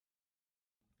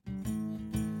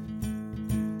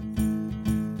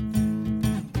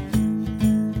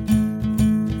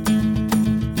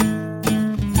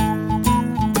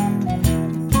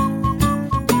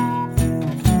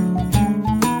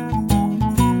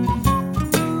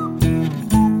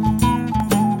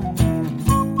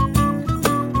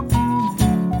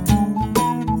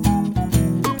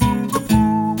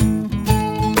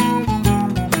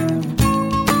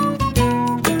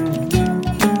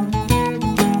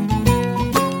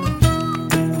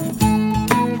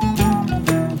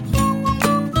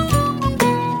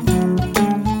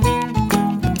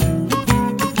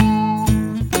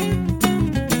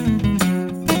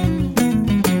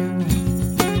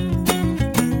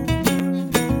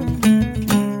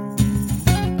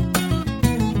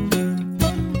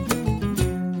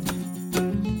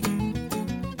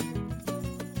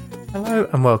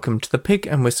and welcome to the Pig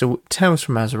and Whistle Tales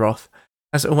from Azeroth.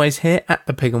 As always, here at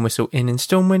the Pig and Whistle Inn in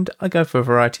Stormwind, I go for a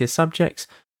variety of subjects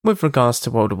with regards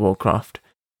to World of Warcraft.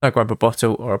 So grab a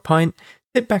bottle or a pint,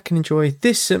 sit back and enjoy.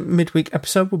 This midweek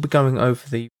episode we'll be going over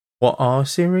the What Are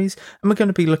series, and we're going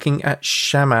to be looking at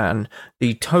Shaman,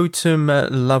 the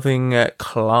totem-loving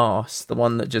class, the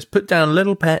one that just put down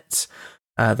little pets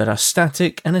that are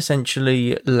static and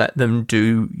essentially let them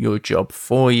do your job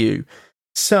for you.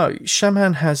 So,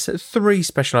 Shaman has 3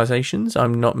 specializations.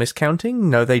 I'm not miscounting.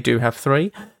 No, they do have 3.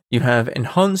 You have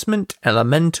Enhancement,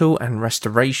 Elemental, and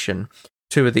Restoration.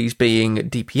 2 of these being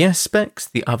DPS specs,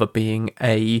 the other being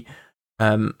a,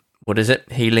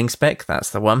 healing spec,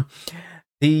 that's the one.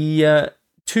 The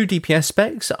 2 DPS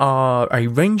specs are a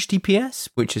range DPS,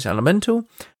 which is Elemental,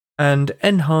 and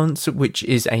Enhance, which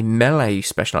is a melee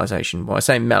specialization. Well, I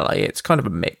say melee, it's kind of a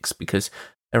mix, because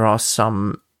there are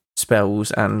some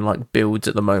spells and like builds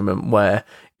at the moment where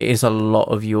it is a lot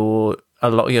of your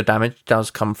damage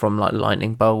does come from like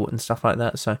lightning bolt and stuff like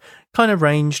that, so kind of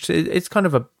ranged. It's kind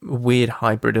of a weird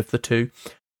hybrid of the 2,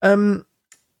 but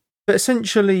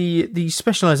essentially the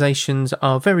specializations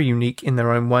are very unique in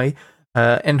their own way.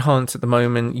 Enhance at the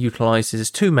moment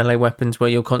utilizes 2 melee weapons where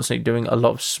you're constantly doing a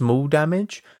lot of small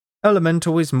damage.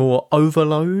 Elemental is more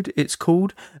Overload, it's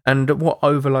called, and what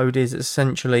Overload is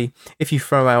essentially, if you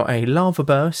throw out a lava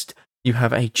burst, you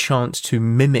have a chance to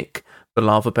mimic the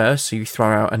lava burst, so you throw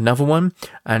out another one,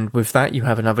 and with that you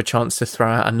have another chance to throw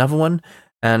out another one,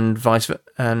 and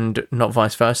not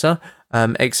vice versa,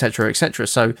 etc, etc.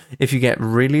 So if you get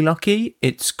really lucky,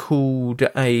 it's called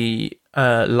a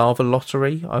lava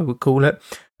lottery, I would call it.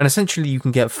 And essentially you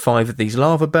can get 5 of these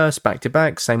lava bursts back to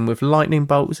back, same with lightning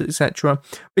bolts, etc.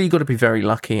 But you've got to be very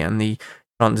lucky, and the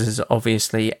chances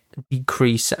obviously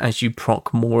decrease as you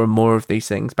proc more and more of these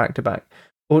things back to back.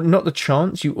 Or not the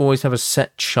chance, you always have a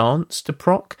set chance to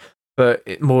proc,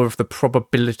 but more of the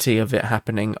probability of it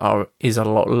happening is a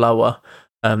lot lower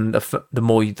the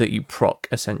more that you proc,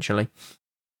 essentially.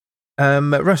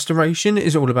 Restoration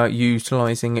is all about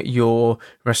utilising your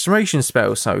restoration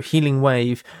spells, so Healing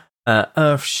Wave,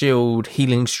 Earth Shield,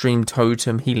 Healing Stream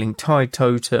Totem, Healing Tide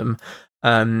Totem.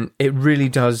 It really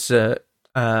does,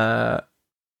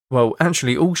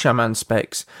 actually all Shaman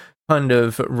specs kind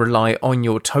of rely on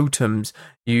your totems.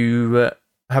 You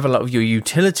have a lot of your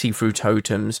utility through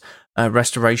totems.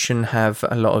 Restoration have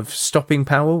a lot of stopping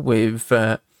power with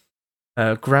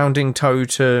Grounding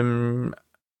Totem.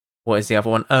 What is the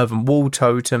other one? Earthen Wall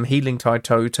Totem, Healing Tide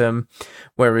Totem.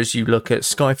 Whereas you look at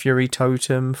Sky Fury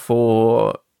Totem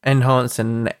for Enhance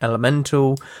and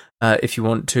Elemental. If you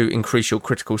want to increase your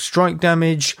critical strike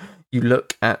damage, you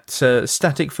look at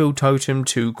Static Field Totem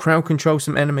to crowd control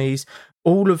some enemies.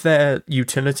 All of their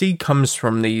utility comes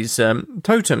from these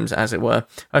totems, as it were.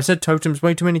 I've said totems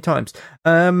way too many times.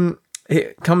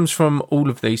 It comes from all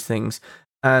of these things,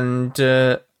 and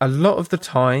a lot of the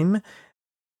time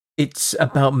it's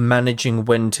about managing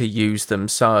when to use them.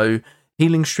 So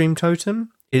Healing Stream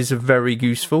Totem is very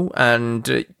useful,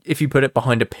 and if you put it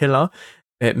behind a pillar,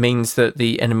 it means that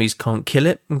the enemies can't kill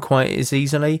it quite as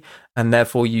easily, and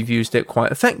therefore you've used it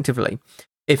quite effectively.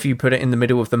 If you put it in the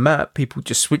middle of the map, people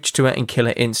just switch to it and kill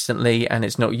it instantly, and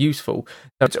it's not useful.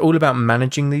 So it's all about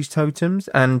managing these totems,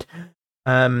 and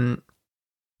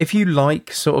if you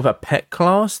like sort of a pet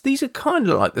class, these are kind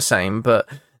of like the same, but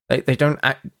they don't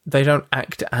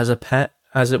act as a pet,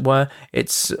 as it were.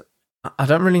 I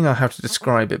don't really know how to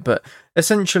describe it, but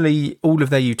essentially all of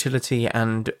their utility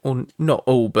or not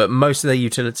all, but most of their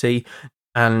utility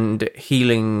and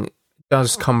healing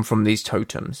does come from these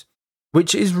totems,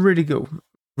 which is really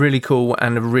cool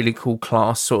and a really cool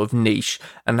class sort of niche.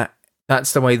 And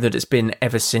that's the way that it's been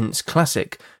ever since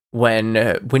Classic,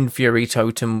 when Wind Fury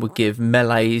Totem would give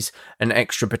melees an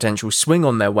extra potential swing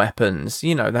on their weapons,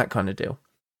 that kind of deal.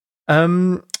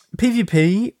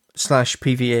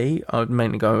 PvP/PvE, I would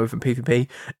mainly go over PvP.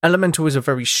 Elemental is a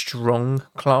very strong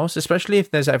class, especially if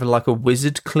there's ever like a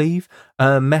Wizard Cleave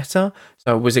meta.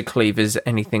 So a Wizard Cleave is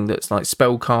anything that's like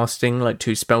spell casting, like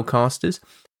 2 spellcasters,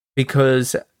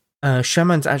 because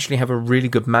Shamans actually have a really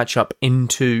good matchup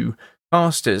into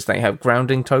casters. They have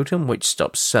Grounding Totem, which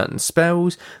stops certain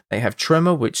spells. They have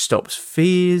Tremor, which stops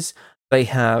fears. They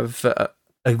have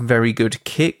a very good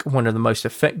kick, one of the most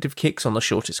effective kicks on the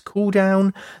shortest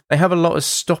cooldown. They have a lot of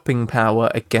stopping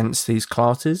power against these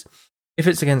classes. If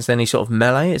it's against any sort of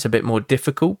melee, it's a bit more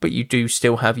difficult, but you do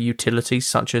still have utilities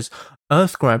such as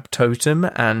Earth Grab Totem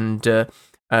and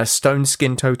Stone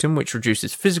Skin Totem, which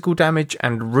reduces physical damage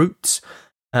and roots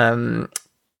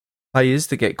players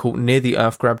that get caught near the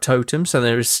Earth Grab Totem, so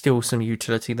there is still some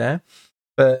utility there.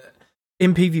 But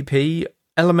in PvP,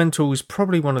 Elemental is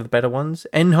probably one of the better ones.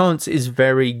 Enhance is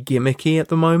very gimmicky at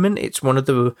the moment. It's one of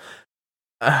the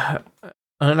I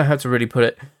don't know how to really put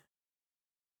it.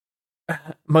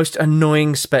 Most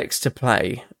annoying specs to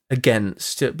play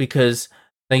against, because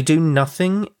they do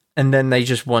nothing and then they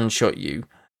just one-shot you.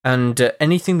 And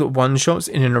anything that one-shots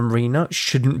in an arena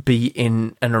shouldn't be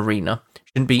in an arena.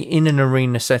 Shouldn't be in an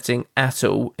arena setting at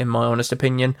all, in my honest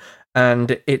opinion.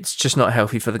 And it's just not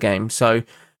healthy for the game. So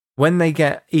when they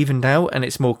get evened out and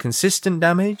it's more consistent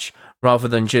damage, rather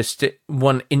than just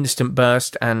one instant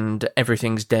burst and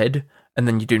everything's dead, and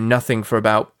then you do nothing for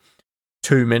about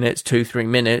 3 minutes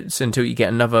until you get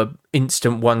another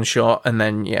instant one shot, and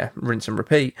then rinse and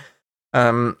repeat.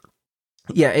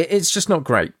 It's just not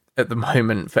great at the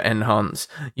moment for Enhance.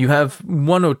 You have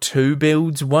one or two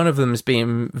builds. One of them is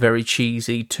being very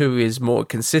cheesy. Two is more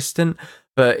consistent,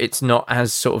 but it's not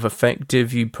as sort of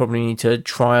effective. You probably need to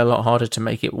try a lot harder to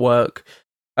make it work.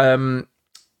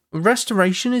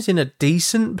 Restoration is in a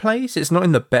decent place. It's not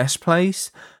in the best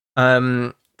place.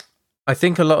 I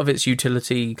think a lot of its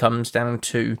utility comes down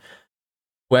to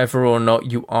whether or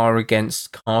not you are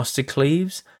against caster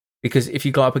cleaves. Because if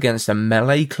you go up against a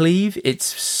melee cleave, it's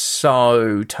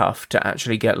so tough to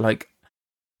actually get like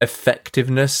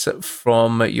effectiveness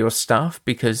from your stuff,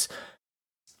 because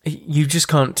you just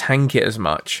can't tank it as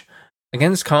much.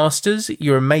 Against casters,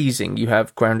 you're amazing. You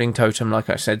have grounding totem,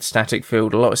 like I said, static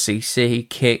field, a lot of CC,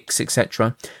 kicks,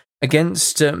 etc.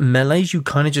 Against melees, you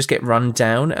kind of just get run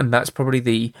down, and that's probably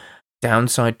the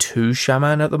downside to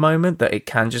Shaman at the moment, that it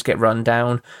can just get run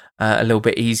down a little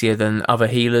bit easier than other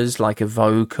healers like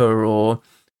Evoker or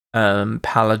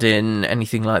Paladin,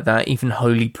 anything like that. Even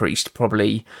Holy Priest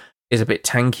probably is a bit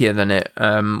tankier than it,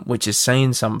 which is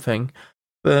saying something.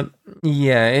 But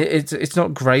yeah, it's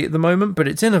not great at the moment, but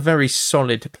it's in a very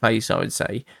solid place, I would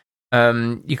say.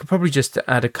 You could probably just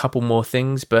add a couple more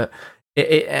things, but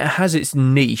it has its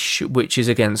niche, which is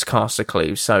against caster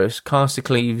cleaves. So if caster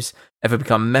cleaves ever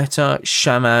become meta,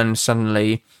 Shaman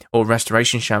suddenly, or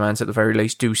restoration shamans at the very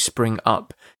least, do spring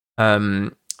up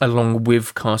along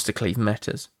with caster cleave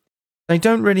metas. They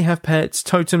don't really have pets.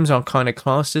 Totems are kind of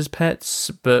classed as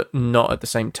pets, but not at the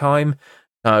same time.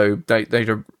 So they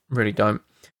really don't.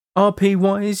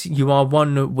 RP-wise, you are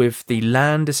one with the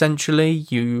land, essentially.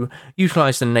 You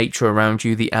utilise the nature around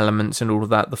you, the elements and all of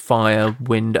that, the fire,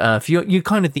 wind, earth. You're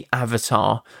kind of the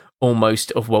avatar,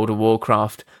 almost, of World of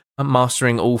Warcraft,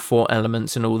 mastering all 4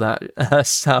 elements and all that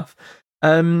stuff.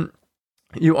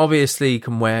 You obviously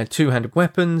can wear 2-handed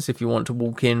weapons if you want to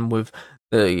walk in with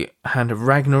the Hand of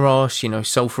Ragnaros,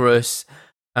 Sulphurous,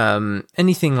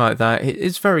 anything like that.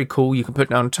 It's very cool. You can put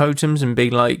down totems and be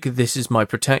like, this is my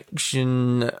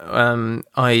protection.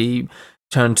 I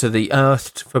turn to the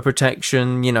earth for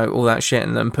protection, all that shit,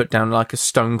 and then put down like a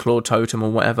Stoneclaw totem or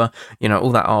whatever,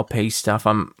 all that RP stuff.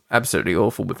 I'm absolutely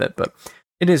awful with it, but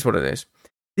it is what it is.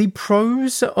 The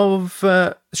pros of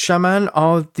Shaman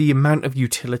are the amount of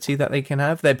utility that they can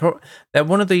have. They're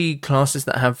one of the classes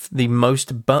that have the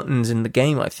most buttons in the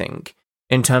game, I think,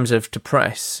 in terms of to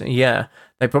press. Yeah,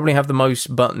 they probably have the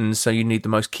most buttons, so you need the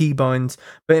most keybinds,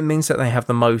 but it means that they have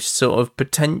the most sort of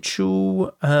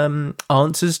potential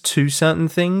answers to certain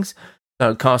things.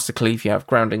 So caster cleave, you have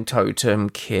grounding totem,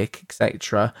 kick,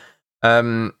 etc.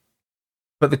 But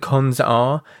the cons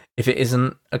are, if it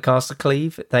isn't a caster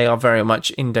cleave, they are very much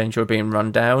in danger of being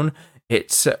run down.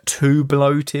 It's too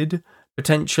bloated,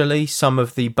 potentially, some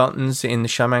of the buttons in the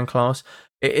Shaman class.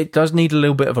 It does need a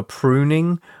little bit of a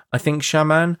pruning, I think,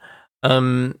 Shaman.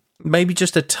 Maybe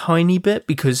just a tiny bit,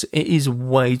 because it is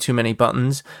way too many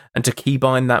buttons, and to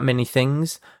keybind that many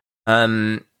things.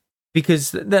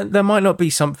 Because there might not be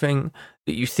something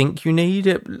that you think you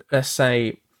need. Let's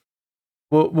say,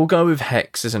 we'll go with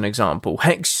Hex as an example.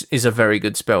 Hex is a very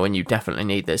good spell, and you definitely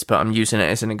need this, but I'm using it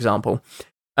as an example.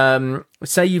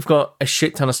 Say you've got a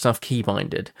shit ton of stuff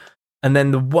keybinded, and then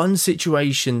the one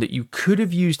situation that you could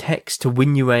have used Hex to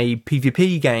win you a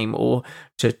PvP game or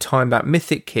to time that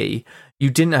mythic key, you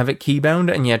didn't have it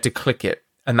keybound and you had to click it.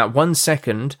 And that 1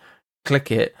 second, click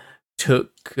it,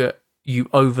 took you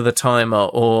over the timer,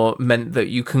 or meant that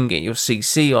you couldn't get your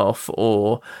CC off,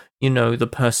 or, the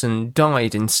person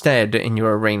died instead in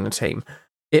your arena team.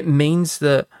 It means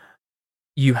that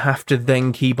you have to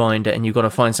then keybind it, and you've got to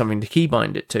find something to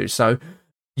keybind it to. So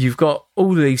you've got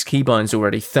all these keybinds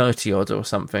already, 30 odd or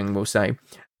something, we'll say,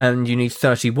 and you need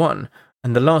 31.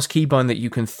 And the last keybind that you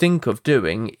can think of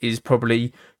doing is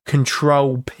probably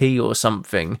Control P or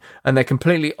something, and they're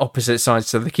completely opposite sides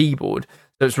to the keyboard.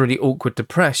 So it's really awkward to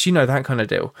press, that kind of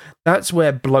deal. That's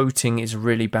where bloating is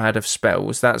really bad of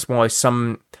spells. That's why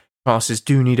some classes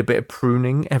do need a bit of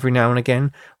pruning every now and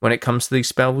again when it comes to these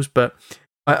spells. But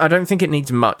I don't think it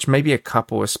needs much. Maybe a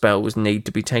couple of spells need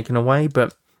to be taken away,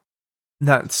 but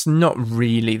that's not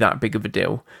really that big of a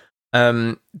deal.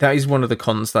 That is one of the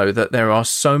cons, though, that there are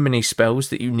so many spells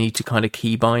that you need to kind of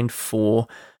keybind for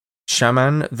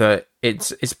Shaman that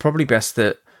it's probably best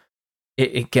that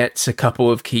it gets a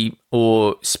couple of key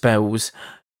or spells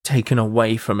taken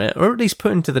away from it, or at least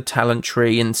put into the talent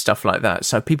tree and stuff like that,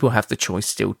 so people have the choice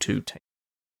still to take.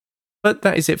 But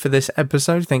that is it for this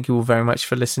episode. Thank you all very much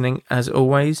for listening. As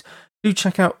always, do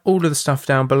check out all of the stuff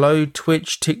down below: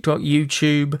 Twitch, TikTok,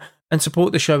 YouTube, and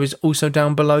support the show is also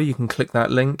down below. You can click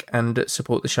that link and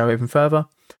support the show even further.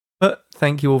 But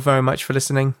thank you all very much for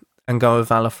listening, and go with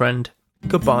Valor, friend.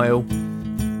 Goodbye all.